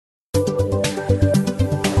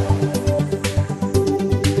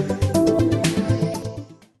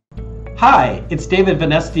Hi, it's David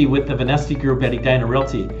Vanneste with the Vanneste Group at Edina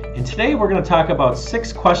Realty, and today we're going to talk about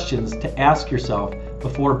 6 questions to ask yourself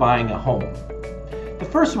before buying a home. The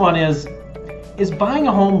first one is buying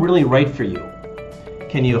a home really right for you?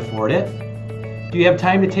 Can you afford it? Do you have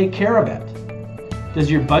time to take care of it?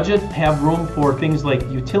 Does your budget have room for things like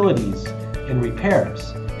utilities and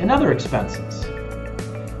repairs and other expenses?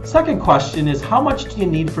 Second question is, how much do you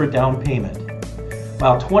need for a down payment?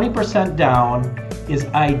 While 20% down is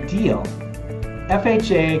ideal,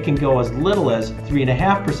 FHA can go as little as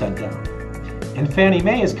 3.5% down. And Fannie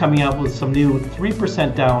Mae is coming out with some new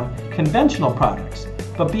 3% down conventional products.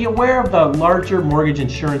 But be aware of the larger mortgage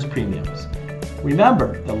insurance premiums.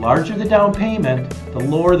 Remember, the larger the down payment, the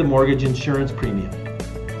lower the mortgage insurance premium.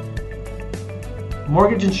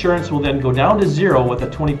 Mortgage insurance will then go down to 0 with a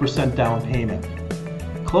 20% down payment.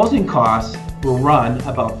 Closing costs will run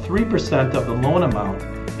about 3% of the loan amount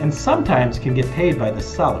and sometimes can get paid by the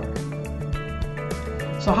seller.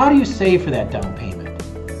 So how do you save for that down payment?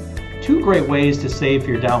 2 great ways to save for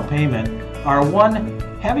your down payment are: 1,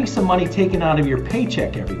 having some money taken out of your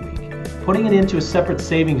paycheck every week, putting it into a separate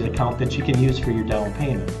savings account that you can use for your down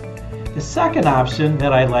payment. The second option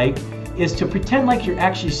that I like is to pretend like you're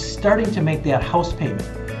actually starting to make that house payment.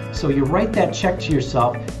 So you write that check to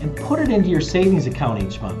yourself and put it into your savings account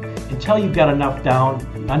each month until you've got enough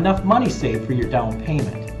money saved for your down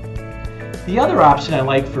payment. The other option I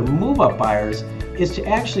like for move-up buyers is to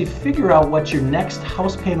actually figure out what your next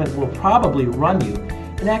house payment will probably run you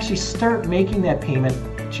and actually start making that payment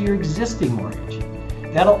to your existing mortgage.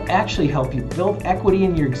 That'll actually help you build equity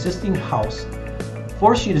in your existing house,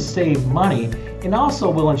 force you to save money, and also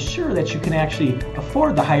will ensure that you can actually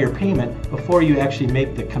afford the higher payment before you actually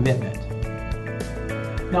make the commitment.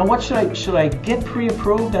 Now, what should I get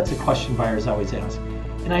pre-approved? That's a question buyers always ask.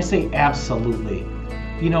 And I say absolutely.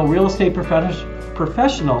 You know, real estate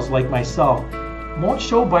professionals like myself won't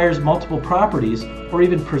show buyers multiple properties or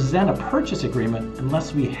even present a purchase agreement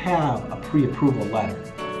unless we have a pre-approval letter.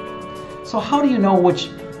 So how do you know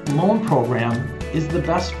which loan program is the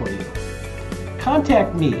best for you?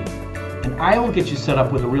 Contact me and I will get you set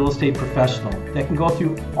up with a real estate professional that can go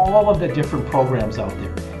through all of the different programs out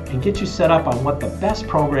there and get you set up on what the best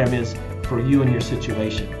program is for you and your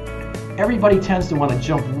situation. Everybody tends to want to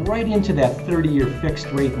jump right into that 30-year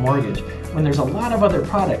fixed rate mortgage when there's a lot of other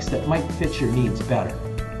products that might fit your needs better.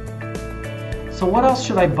 So what else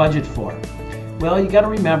should I budget for? Well, you got to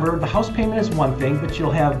remember, the house payment is one thing, but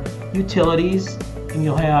you'll have utilities and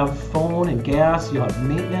you'll have phone and gas, you'll have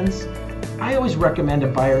maintenance. I always recommend a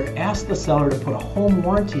buyer ask the seller to put a home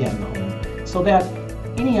warranty on the home so that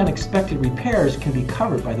any unexpected repairs can be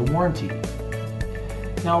covered by the warranty.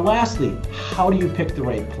 Now lastly, how do you pick the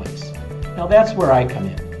right place? Now that's where I come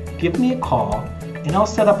in. Give me a call and I'll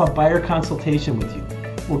set up a buyer consultation with you.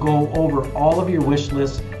 We'll go over all of your wish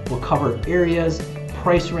lists, we'll cover areas,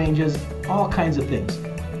 price ranges, all kinds of things.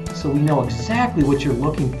 So we know exactly what you're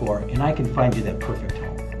looking for and I can find you that perfect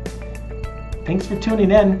home. Thanks for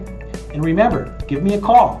tuning in. And remember, give me a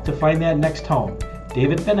call to find that next home.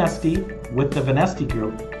 David Vanneste with the Vanneste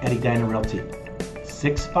Group at Edina Realty.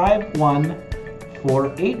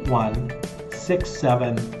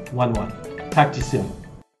 651-481-6711. Talk to you soon.